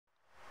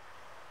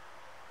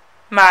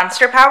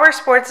Monster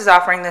Powersports is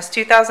offering this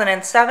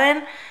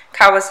 2007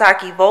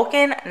 Kawasaki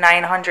Vulcan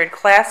 900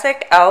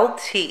 Classic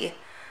LT.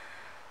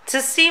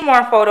 To see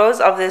more photos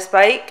of this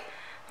bike,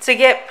 to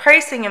get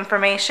pricing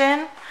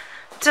information,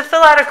 to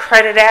fill out a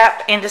credit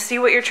app, and to see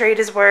what your trade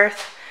is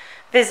worth,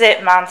 visit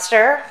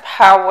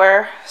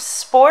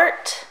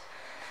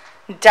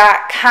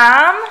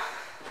monsterpowersport.com.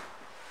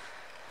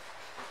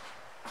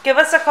 Give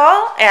us a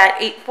call at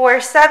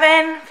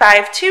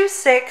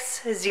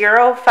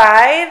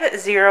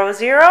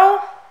 847-526-0500,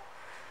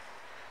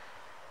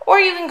 or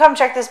you can come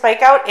check this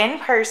bike out in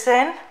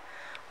person.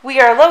 We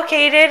are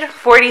located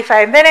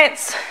 45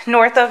 minutes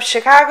north of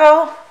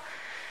Chicago,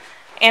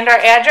 and our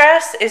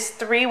address is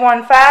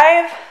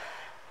 315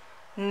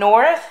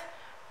 North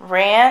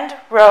Rd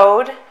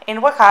Road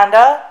in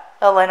Wauconda,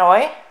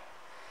 Illinois.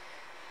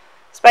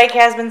 This bike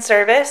has been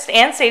serviced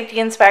and safety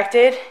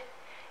inspected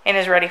and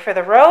is ready for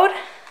the road.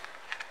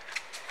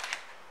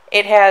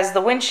 It has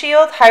the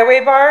windshield,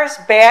 highway bars,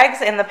 bags,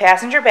 and the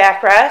passenger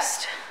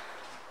backrest.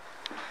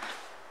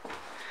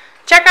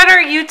 Check out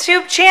our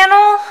YouTube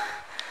channel,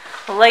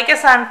 like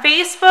us on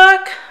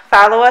Facebook,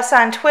 follow us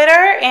on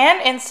Twitter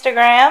and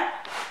Instagram.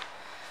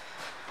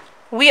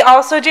 We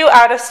also do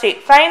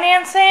out-of-state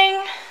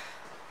financing,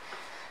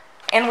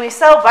 and we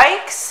sell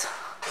bikes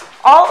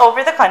all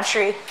over the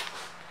country.